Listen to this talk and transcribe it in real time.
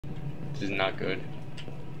This is not good.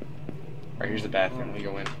 Alright, here's the bathroom. We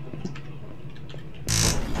go in.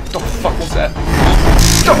 What the fuck was that?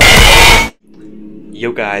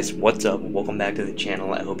 Yo guys, what's up? Welcome back to the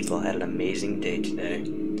channel. I hope you all had an amazing day today.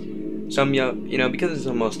 So, you know, because it's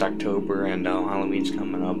almost October and Halloween's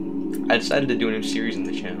coming up, I decided to do a new series on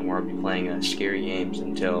the channel where I'll be playing scary games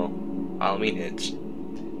until Halloween hits.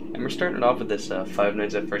 And we're starting it off with this Five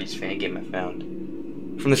Nights at Freddy's fan game I found.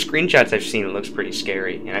 From the screenshots I've seen, it looks pretty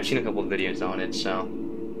scary, and I've seen a couple of videos on it, so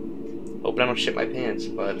hoping I don't shit my pants,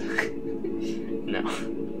 but no.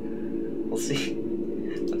 We'll see.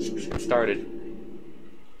 Let's get started.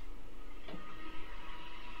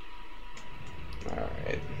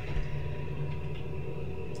 Alright.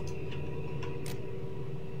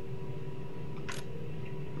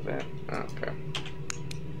 What's that? Oh, okay.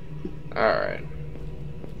 Alright.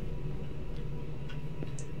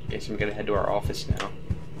 Guess I'm gonna head to our office now.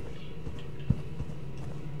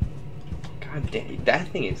 God damn, that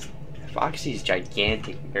thing is... Foxy is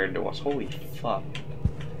gigantic compared to us. Holy fuck.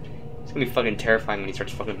 It's gonna be fucking terrifying when he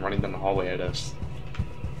starts fucking running down the hallway at us.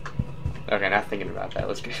 Okay, not thinking about that.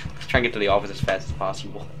 Let's try and get to the office as fast as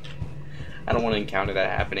possible. I don't want to encounter that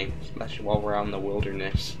happening, especially while we're out in the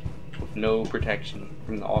wilderness with no protection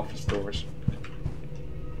from the office doors.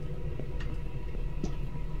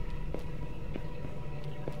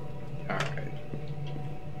 Alright.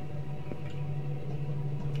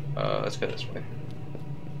 Let's go this way.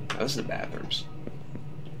 Oh, this is the bathrooms.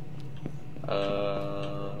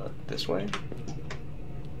 This way?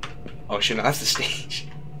 Oh shit, no, that's the stage.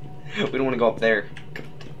 We don't want to go up there.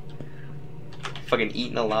 Fucking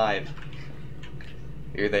eaten alive.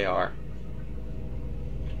 Here they are.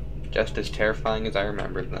 Just as terrifying as I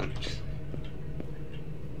remembered them.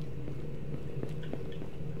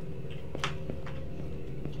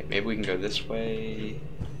 Okay, maybe we can go this way.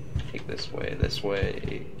 Take this way, this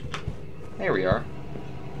way. There we are.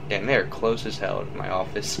 Damn, they're close as hell to my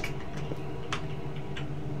office.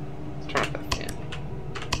 Let's turn off that fan.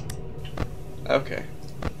 Okay.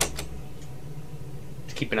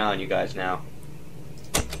 Let's keep an eye on you guys now.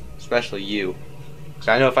 Especially you. Because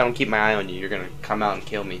I know if I don't keep my eye on you, you're gonna come out and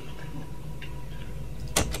kill me.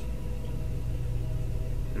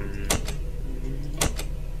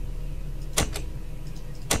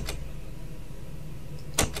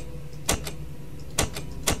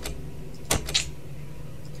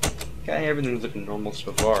 Okay, everything's looking normal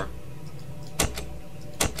so far.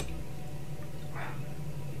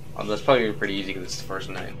 Oh, that's probably gonna be pretty easy because it's the first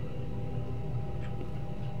night.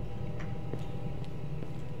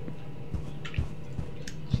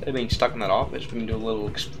 Instead of being stuck in that office, we can do a little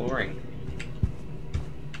exploring.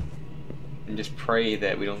 And just pray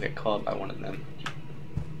that we don't get caught by one of them.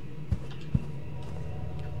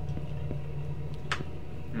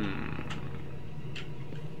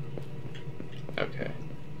 Okay.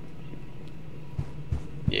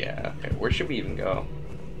 Yeah, okay, where should we even go?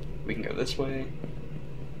 We can go this way.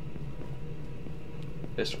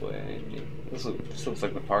 This way. This looks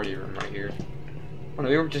like the party room right here. Oh no,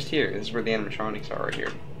 we were just here. This is where the animatronics are right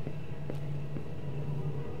here.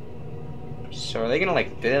 So are they gonna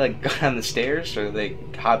do they go down the stairs or do they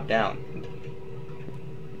hop down?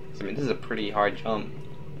 I mean, this is a pretty hard jump.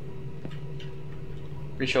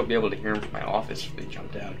 Pretty sure I'll be able to hear them from my office if they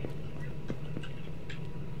jump down.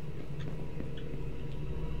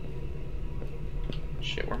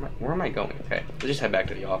 Shit, where am I going? Okay, let's just head back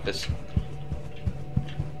to the office.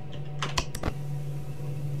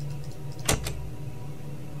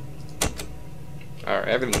 Alright,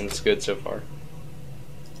 everything looks good so far.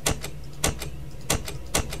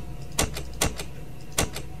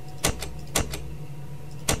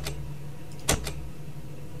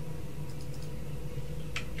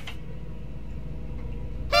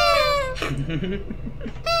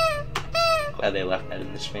 Glad they left that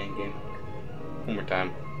in this fan game. One more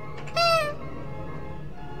time.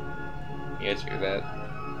 You guys hear that?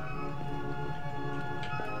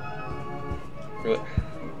 Really?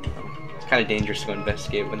 It's kind of dangerous to go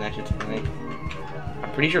investigate when that shit's playing.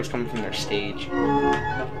 I'm pretty sure it's coming from their stage.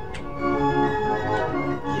 Yeah,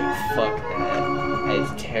 fuck that. That is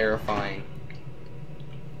terrifying.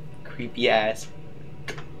 Creepy ass.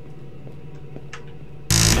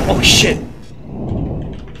 Oh shit!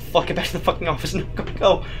 Fuck, get back to the fucking office.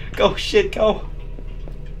 No, go, shit, go.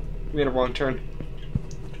 We made a wrong turn.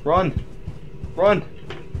 Run.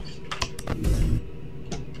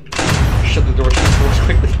 Shut the doors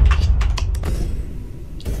quickly.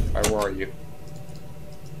 Alright, where are you?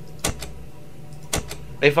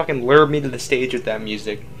 They fucking lured me to the stage with that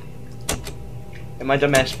music. And my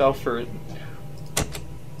dumbass fell for it.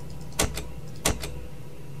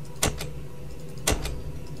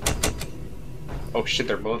 Oh shit,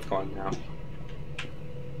 they're both gone now.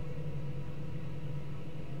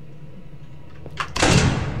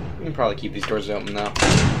 We can probably keep these doors open now.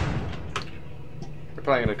 They're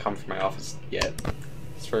probably gonna come from my office yet.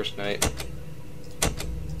 It's first night.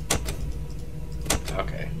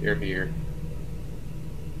 Okay, you're here.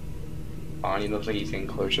 Bonnie looks like he's getting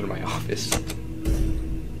closer to my office.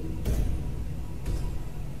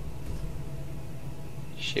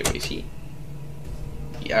 Shit, wait, is he?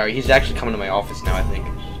 Yeah, he's actually coming to my office now, I think.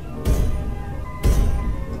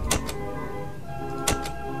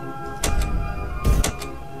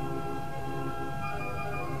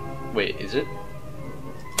 Wait, is it?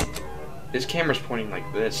 This camera's pointing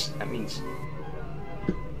like this. That means...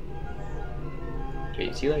 Wait,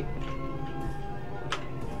 is he like...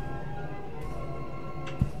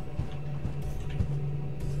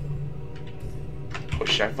 Oh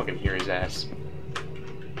shit, I fucking hear his ass.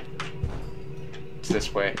 It's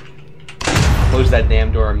this way. Close that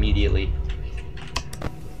damn door immediately.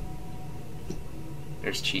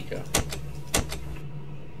 There's Chica.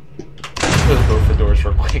 Close both the doors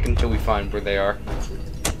real quick until we find where they are.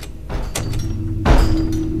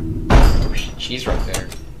 Oh shit, she's right there.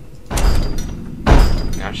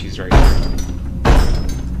 Now she's right here.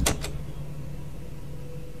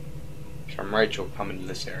 If I'm right, she'll come into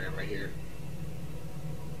this area right here.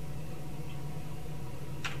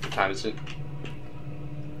 What time is it?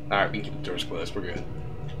 Alright, we can keep the doors closed, we're good.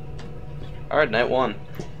 Alright, night one.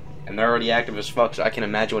 And they're already active as fuck, so I can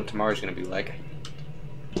imagine what tomorrow's gonna be like.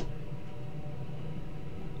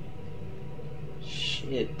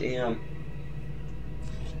 Shit, damn.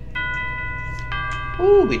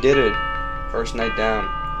 Ooh, we did it. First night down.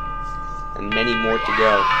 And many more to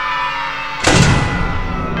go.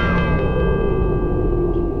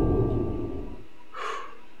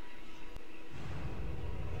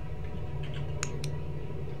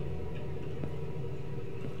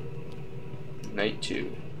 Night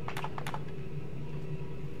 2.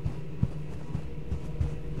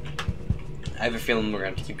 I have a feeling we're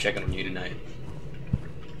gonna have to keep checking on you tonight.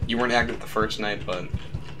 You weren't active the first night, but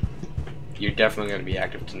you're definitely gonna be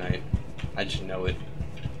active tonight. I just know it.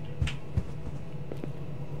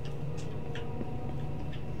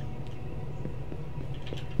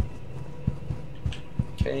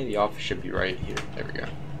 Okay, the office should be right here. There we go.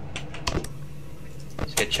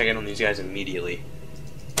 Just gotta check in on these guys immediately.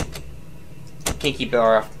 Can't keep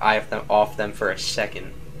our eye off them for a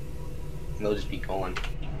second. They'll just be gone.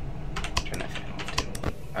 Turn that fan off too.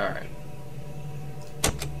 Alright.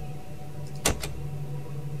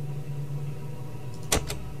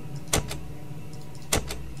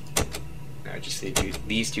 Alright, just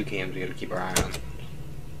these two cams we gotta keep our eye on.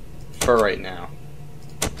 For right now.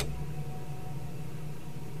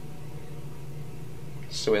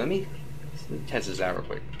 So wait, let me test this out real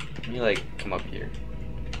quick. Let me like come up here.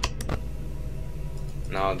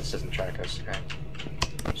 No, this doesn't track us. Okay.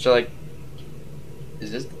 So like,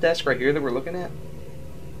 is this the desk right here that we're looking at?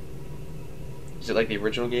 Is it like the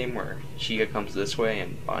original game where Chica comes this way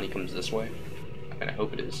and Bonnie comes this way? I mean, I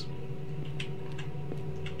hope it is.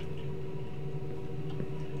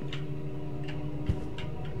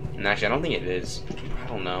 And actually, I don't think it is. I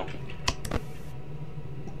don't know.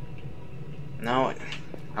 No, I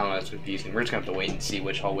don't know, that's confusing. We're just gonna have to wait and see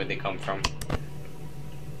which hallway they come from.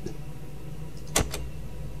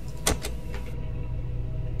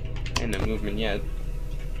 And no movement yet.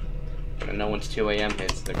 But I know once 2 AM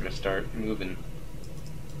hits, they're gonna start moving.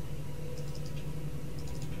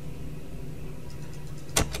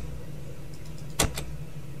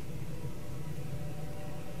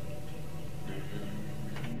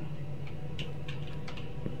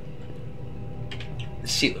 The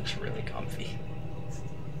seat looks really comfy.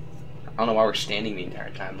 I don't know why we're standing the entire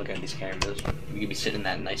time looking at these cameras. We could be sitting in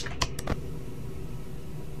that nice.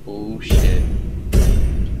 Oh shit.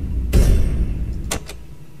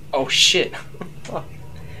 Oh shit.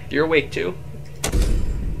 You're awake too?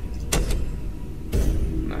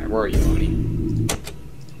 Alright, where are you, Bonnie?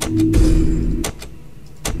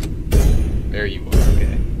 There you are,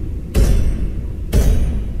 okay.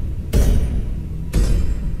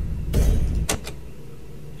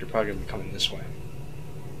 You're probably gonna be coming this way.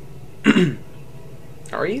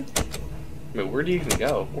 Are you? Wait, where do you even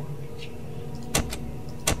go?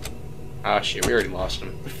 Ah shit, we already lost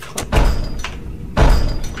him.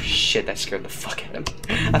 Shit, that scared the fuck out of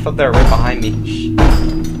him. I thought they were right behind me.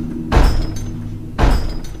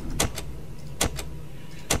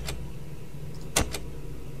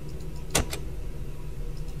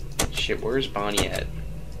 Shit, where's Bonnie at?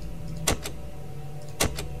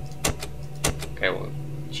 Okay, well,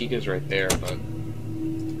 Chica's right there, but...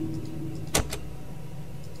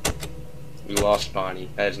 We lost Bonnie.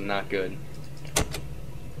 That is not good.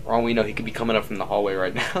 For all we know, he could be coming up from the hallway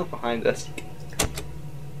right now behind us.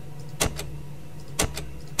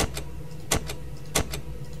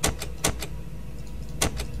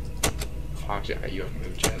 Fox, yeah, you have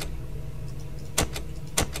moved yet.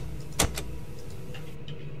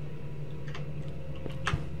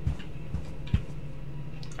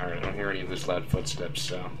 Alright, I don't hear any of those loud footsteps,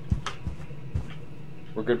 so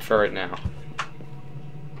we're good for right now.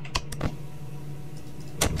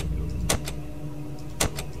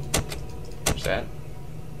 What's that?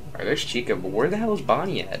 Alright, there's Chica, but where the hell is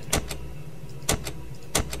Bonnie at?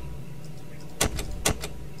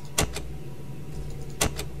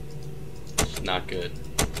 It's not good.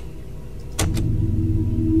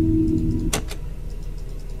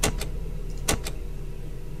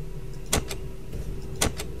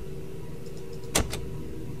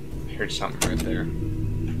 I heard something right there.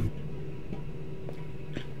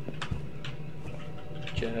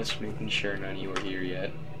 Just making sure none of you are here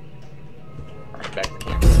yet. Alright, back to the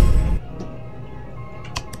camera.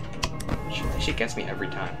 She gets me every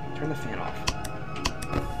time. Turn the fan off.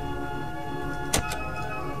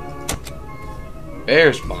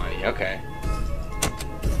 There's Bonnie, okay.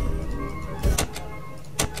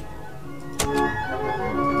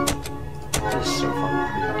 This is so fucking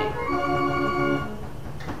creepy.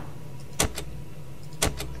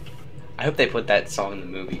 I hope they put that song in the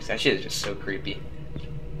movie, because that shit is just so creepy.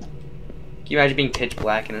 Can you imagine being pitch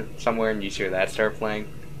black in somewhere and you hear that start playing?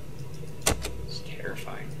 It's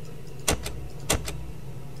terrifying.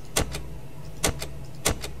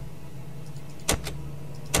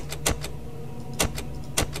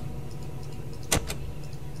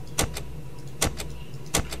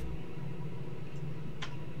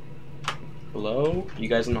 Hello? You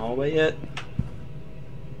guys in the hallway yet?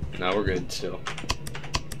 No, we're good still.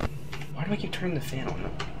 Why do I keep turning the fan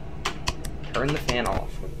on? Turn the fan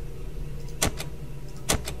off.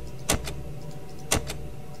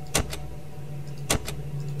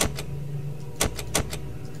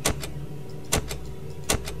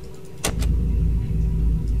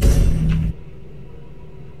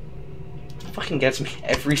 It fucking gets me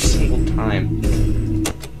every single time.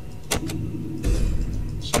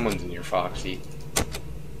 Someone's in here, Foxy.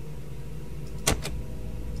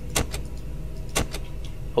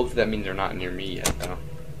 Hopefully that means they're not near me yet, though.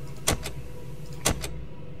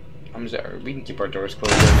 I'm sorry, we can keep our doors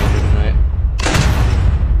closed tonight.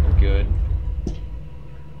 We're good.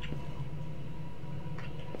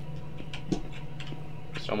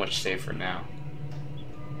 So much safer now.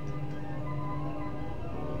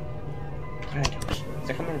 What did I do? Is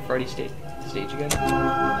that coming to Freddy's stage again?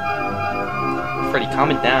 Freddy,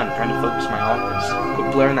 calm it down. I'm trying to focus my office.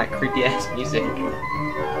 Quit blaring that creepy ass music.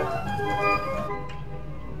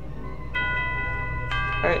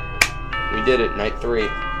 Alright, we did it, night 3.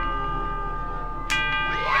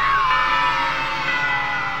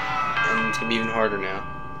 And it's gonna be even harder now.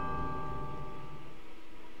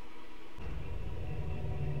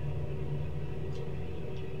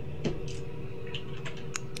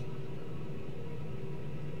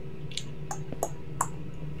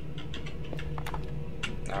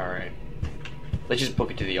 Alright, let's just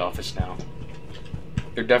book it to the office now.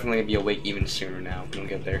 They're definitely gonna be awake even sooner now when we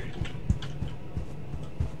get there.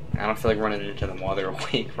 I don't feel like running into them while they're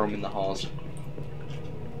awake, roaming the halls.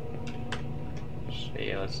 So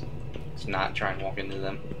yeah, let's not try and walk into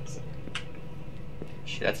them.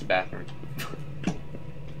 Shit, that's the bathroom.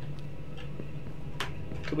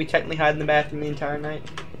 Could we technically hide in the bathroom the entire night?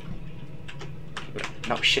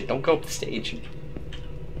 No, shit, don't go up the stage.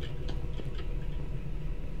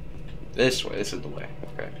 This way, this is the way.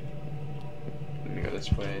 Okay. Let me go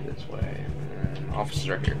this way, and office is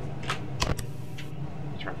right here.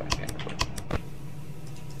 Turn back in.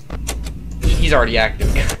 He's already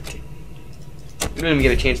active. We didn't even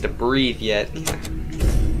get a chance to breathe yet.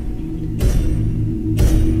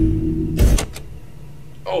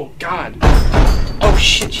 Oh god. Oh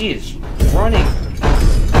shit, she is running.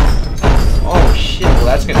 Oh shit, well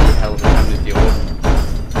that's gonna be a hell of a time to deal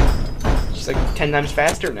with. She's like 10 times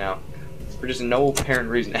faster now. For just no apparent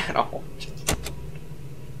reason at all.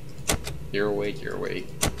 You're awake, you're awake.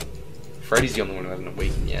 Freddy's the only one who hasn't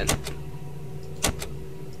awakened yet.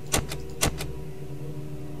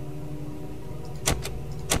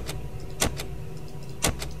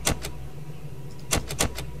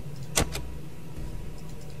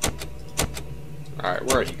 Alright,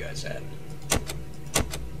 where are you guys at?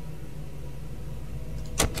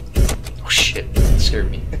 Oh shit, that scared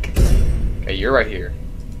me. Okay, you're right here.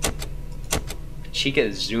 Chica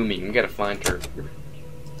is zooming, we gotta find her.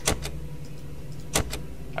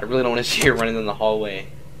 I really don't want to see her running in the hallway.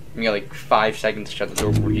 We got like 5 seconds to shut the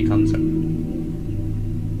door before he comes up.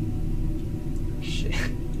 Shit.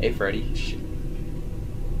 Hey, Freddy. Shit.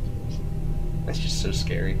 That's just so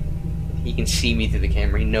scary. He can see me through the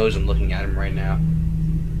camera. He knows I'm looking at him right now.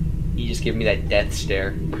 He just gave me that death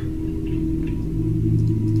stare.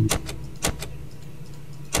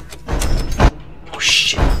 Oh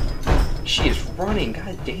shit! She is running.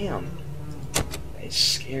 God damn. That is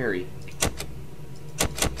scary.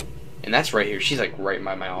 And that's right here. She's like right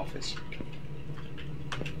by my office.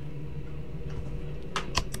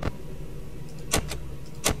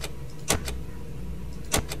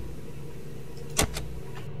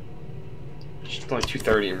 She's only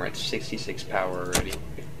 230 and we're at 66 power already.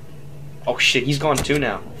 Oh shit, he's gone too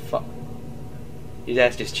now. Fuck. His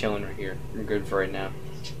ass just chilling right here. We're good for right now.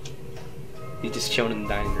 He's just chilling in the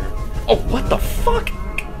dining room. Oh, what the fuck?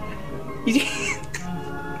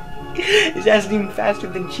 His ass is even faster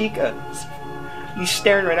than Chica. He's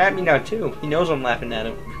staring right at me now too. He knows I'm laughing at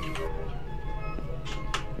him.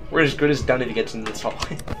 We're as good as done if he gets into this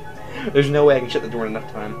hallway. There's no way I can shut the door in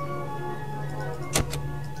enough time.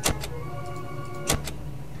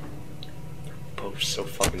 Both so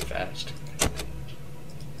fucking fast.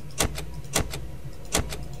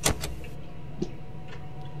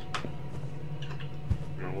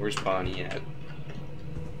 Now, where's Bonnie at?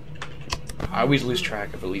 I always lose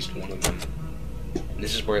track of at least one of them. And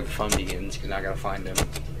this is where the fun begins, because now I gotta find him.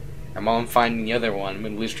 And while I'm finding the other one, I'm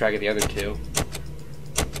gonna lose track of the other two.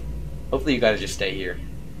 Hopefully you guys just stay here.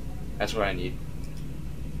 That's what I need.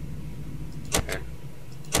 Okay.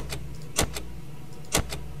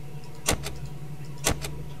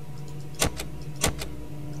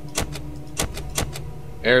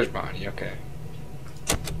 There's Bonnie, okay.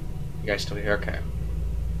 You guys still here? Okay.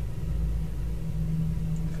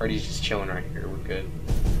 Freddy's just chilling right here, we're good.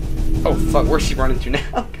 Oh fuck, where's he running to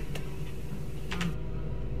now?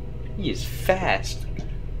 He is fast.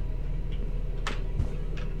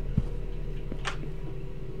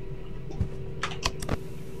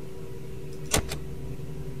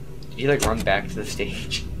 Did he like run back to the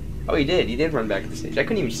stage? Oh, he did. He did run back to the stage. I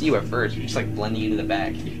couldn't even see you at first. You're just like blending into the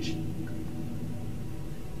back.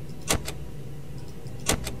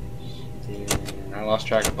 And I lost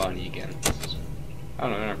track of Bonnie again. I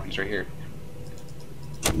don't know, never mind. He's right here.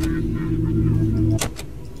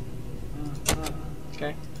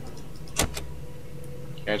 Okay.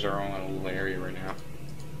 You guys are all in a little area right now.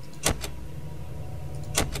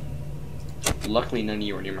 Luckily, none of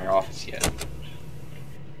you are near my office yet.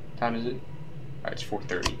 What time is it? Alright, it's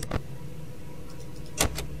 4:30.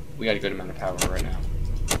 We got a good amount of power right now.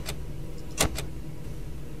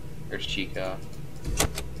 There's Chica.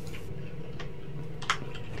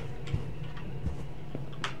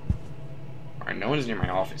 Alright, no one's near my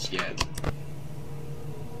office yet.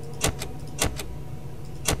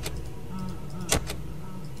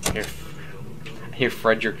 I hear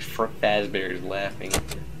Frederick Fazbear is laughing.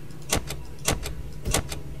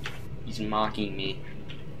 He's mocking me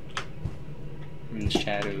in the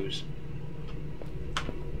shadows.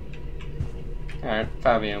 Alright,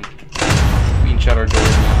 5 AM. We can shut our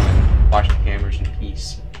doors now and watch the cameras in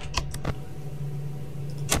peace.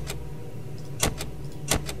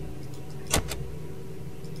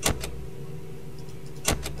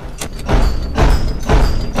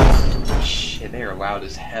 Shit, they are loud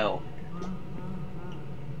as hell.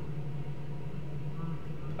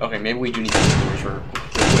 Okay, maybe we do need to open the doors real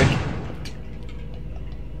quick.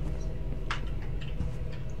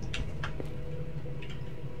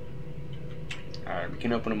 Alright, we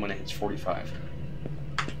can open them when it hits 45.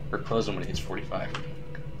 Or close them when it hits 45.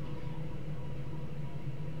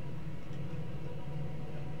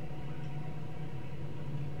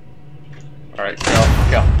 Alright, go.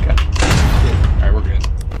 Alright, we're good.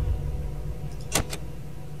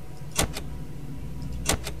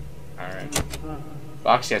 Alright.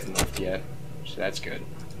 Foxy hasn't left yet, so that's good.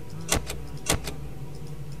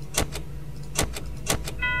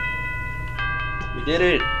 We did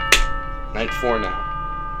it! Night 4 now.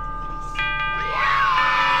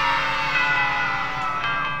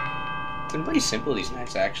 It's been pretty simple these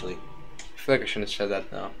nights, actually. I feel like I shouldn't have said that,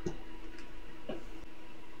 though.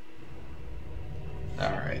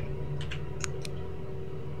 Alright.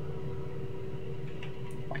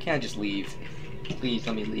 Why can't I just leave? Please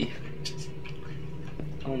let me leave.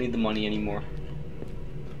 I don't need the money anymore.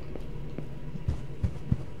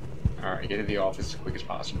 Alright, get to the office as quick as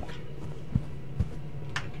possible.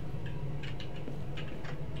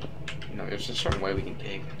 You know, there's a certain way we can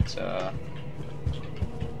take. Let's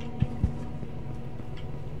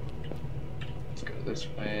go this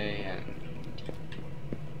way and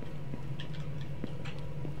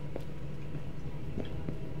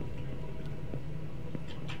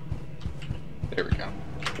There we go.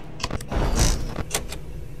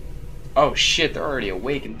 Oh shit, they're already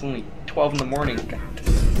awake. It's only 12 in the morning. God.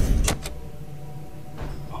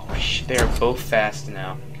 Oh shit, they are both fast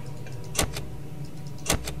now.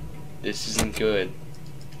 This isn't good.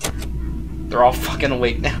 They're all fucking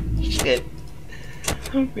awake now. Shit.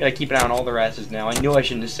 We gotta keep an eye on all their asses now. I knew I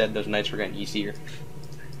shouldn't have said those nights were getting easier.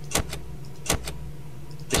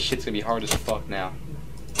 This shit's gonna be hard as fuck now.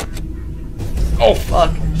 Oh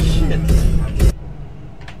fuck! Shit.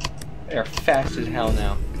 They are fast as hell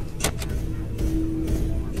now.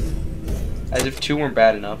 As if 2 weren't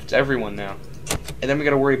bad enough, it's everyone now. And then we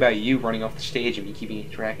gotta worry about you running off the stage and me keeping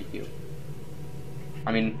track of you.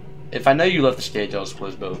 I mean, if I know you left the stage, I'll just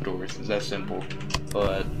close both doors. It's that simple.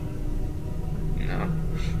 But, you know.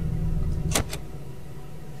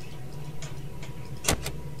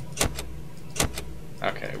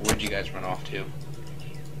 Okay, where'd you guys run off to?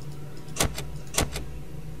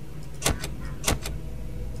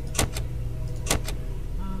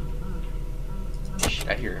 Shit,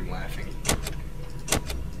 I hear him laughing.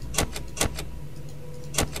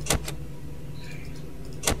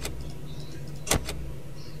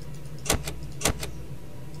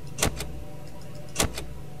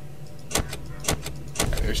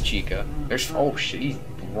 There's Chica. There's, oh shit, he's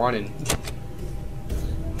running.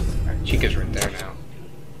 Alright, Chica's right there now.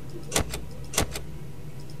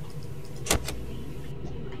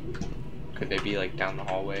 Could they be like down the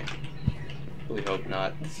hallway? Really hope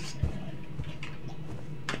not.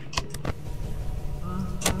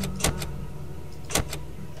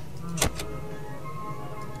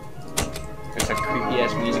 There's that creepy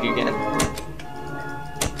ass music again.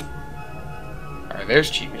 Alright, there's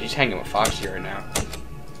Chica. She's hanging with Foxy right now.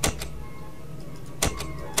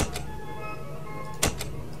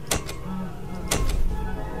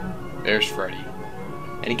 There's Freddy.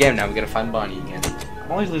 And again, now we gotta find Bonnie again.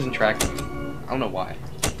 I'm always losing track of him. I don't know why.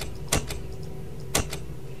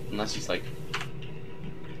 Unless he's like...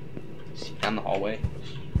 Is he down the hallway?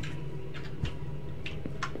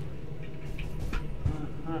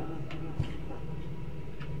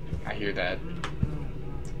 I hear that.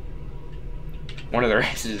 One of their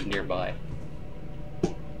asses is nearby.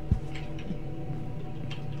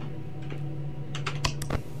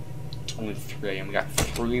 Only 3 AM. We got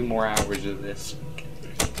 3 more hours of this.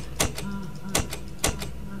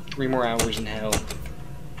 3 more hours in hell.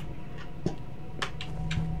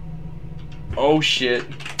 Oh shit.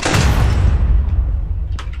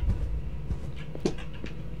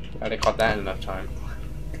 Glad I caught that in enough time.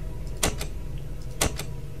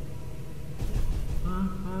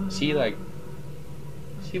 Is he like...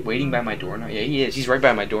 Is he waiting by my door now? Yeah, he is. He's right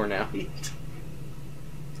by my door now.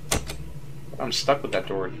 I'm stuck with that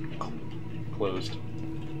door closed.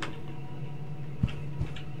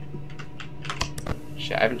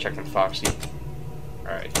 Shit, I haven't checked on Foxy.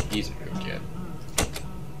 Alright, he's moved yet.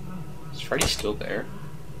 Is Freddy still there?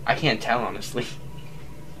 I can't tell, honestly.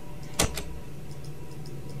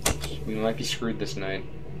 We might be screwed this night.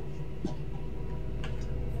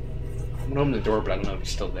 I'm gonna open the door, but I don't know if he's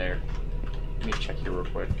still there. Let me check here real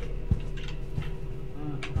quick.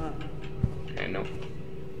 Okay, nope.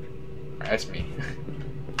 Alright, that's me.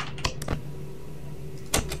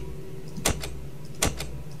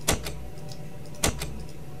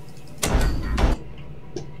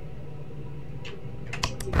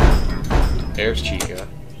 There's Chica.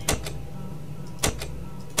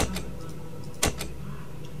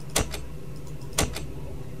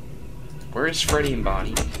 Where is Freddy and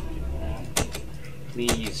Bonnie?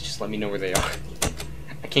 Please, just let me know where they are.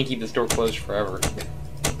 I can't keep this door closed forever.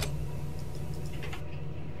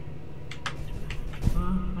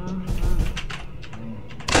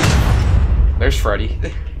 There's Freddy.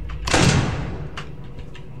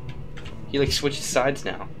 He like switches sides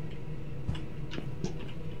now.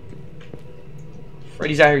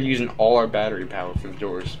 Freddy's out here using all our battery power for the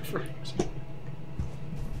doors.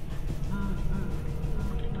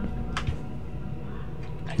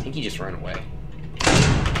 I think he just ran away.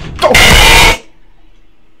 Oh!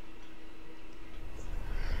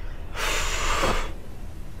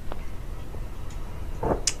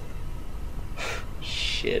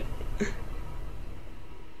 Shit.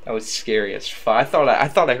 That was scary as fuck. I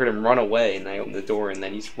thought I heard him run away, and I opened the door, and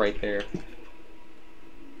then he's right there.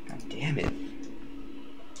 God damn it.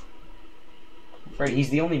 Right, he's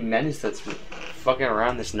the only menace that's fucking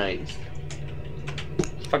around this night.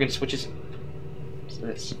 He fucking switches. What's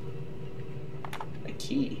this? A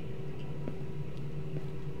key.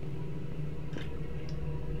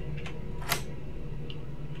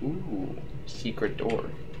 Ooh, secret door.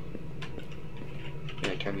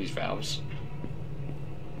 Can I turn these valves?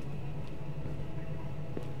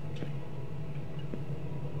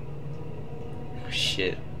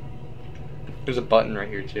 shit. There's a button right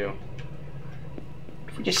here too.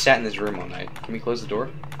 If we just sat in this room all night, can we close the door?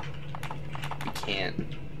 We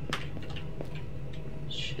can't.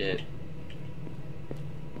 Shit.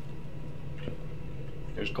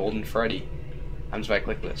 There's Golden Freddy. How if I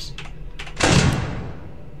click this?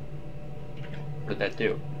 What did that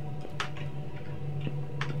do?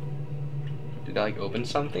 Did I like open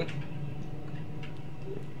something?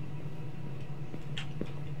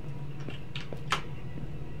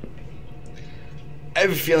 I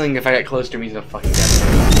have a feeling if I get close to him, he's gonna fucking get me.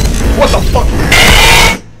 What the fuck?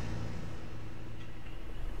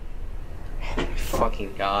 Oh my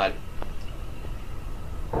fucking god.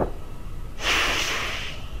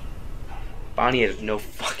 Bonnie has no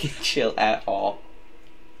fucking chill at all.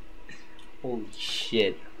 Holy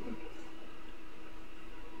shit.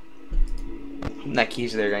 That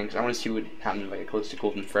key's there, gang, because I want to see what happens if I get close to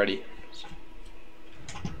Golden Freddy.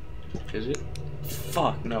 Is it?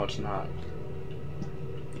 Fuck, no, it's not.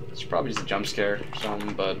 It's probably just a jump scare or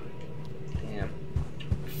something, but damn.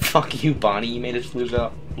 Fuck you, Bonnie. You made us lose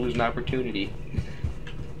an opportunity.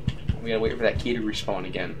 We gotta wait for that key to respawn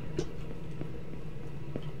again.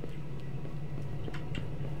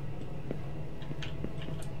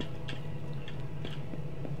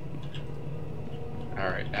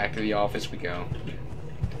 Alright, back to the office we go.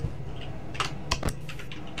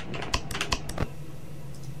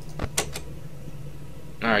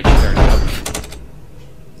 Alright, she's already up.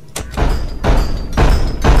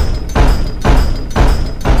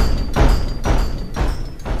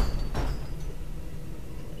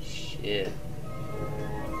 Shit.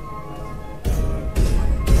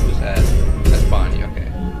 Who's that? That's Bonnie, okay.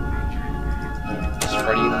 Is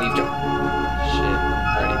Freddy in the lead? Shit,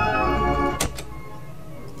 Freddy.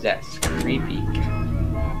 That's creepy.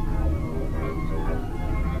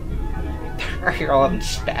 They're all having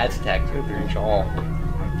spaz attacks over each all.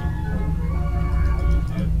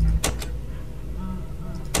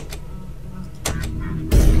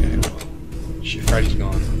 Okay, well. Shit, Freddy's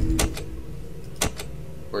gone.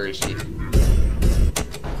 Where is he?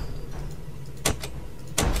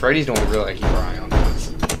 Freddy's the one we really like keep our eye on.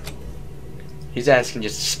 His ass can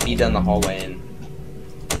just speed down the hallway and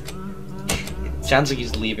it sounds like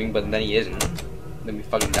he's leaving, but then he isn't. Then we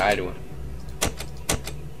fucking die to him.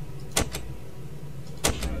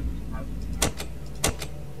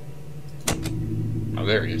 Oh,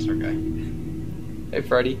 there he is. Okay. Hey,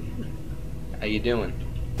 Freddy. How you doing?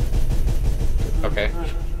 Okay.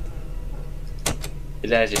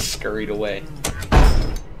 His ass just scurried away.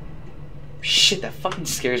 Shit, that fucking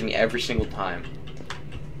scares me every single time.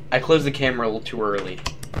 I closed the camera a little too early.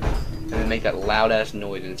 And then make that loud ass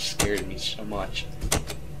noise and it scared me so much.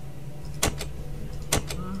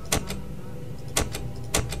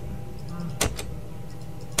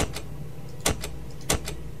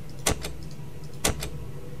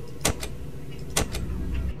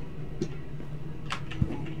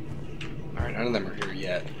 Alright, none of them are here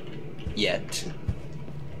yet. Yet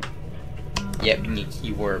we need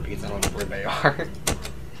keyword because I don't know where they are.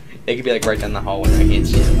 They could be like right down the hallway. I can't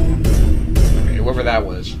see them. Okay, whoever that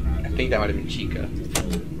was, I think that might have been Chica.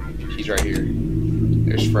 She's right here.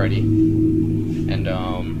 There's Freddy. And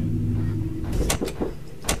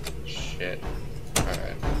shit.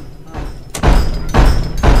 Alright.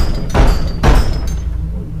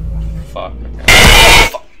 Fuck. Okay.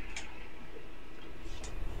 Fuck.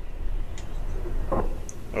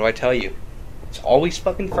 What do I tell you? It's always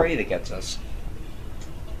fucking Freddy that gets us.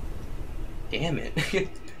 Damn it. Okay,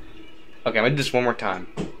 I'm gonna do this one more time.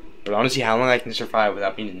 But I want to see how long I can survive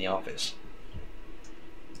without being in the office.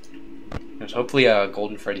 There's hopefully a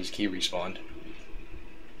Golden Freddy's key respawned.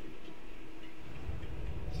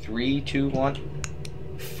 3, 2, 1.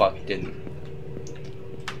 Fuck, it didn't.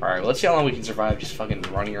 Alright, let's see how long we can survive just fucking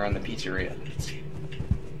running around the pizzeria.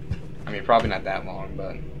 I mean, probably not that long,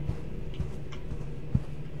 but...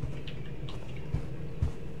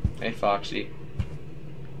 Hey, Foxy.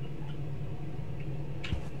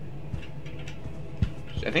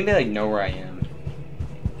 I think they like know where I am.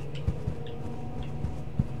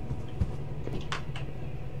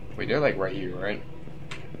 Wait, they're like right here, right?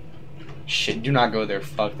 Shit, do not go there.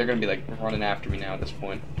 Fuck, they're gonna be like running after me now at this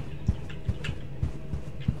point.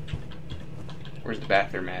 Where's the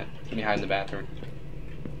bathroom at? Let me hide in the bathroom.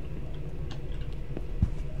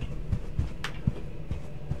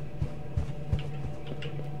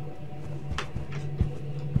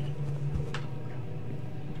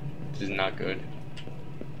 This is not good.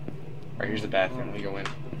 Alright, here's the bathroom. Let me go in.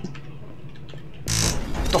 What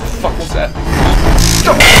the fuck was that?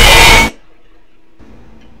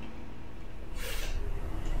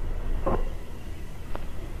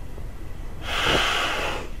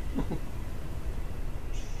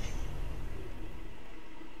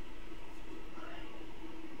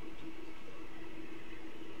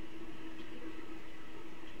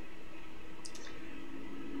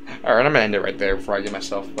 Alright, I'm gonna end it right there before I get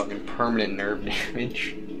myself fucking permanent nerve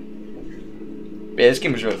damage. But yeah, this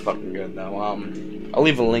game was really fucking good though. I'll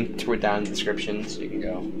leave a link to it down in the description so you can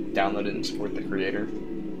go download it and support the creator.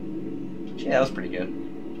 Yeah, that was pretty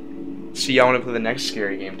good. See y'all when I play the next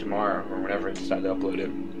scary game tomorrow or whenever I decide to upload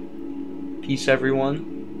it. Peace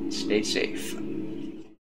everyone. Stay safe.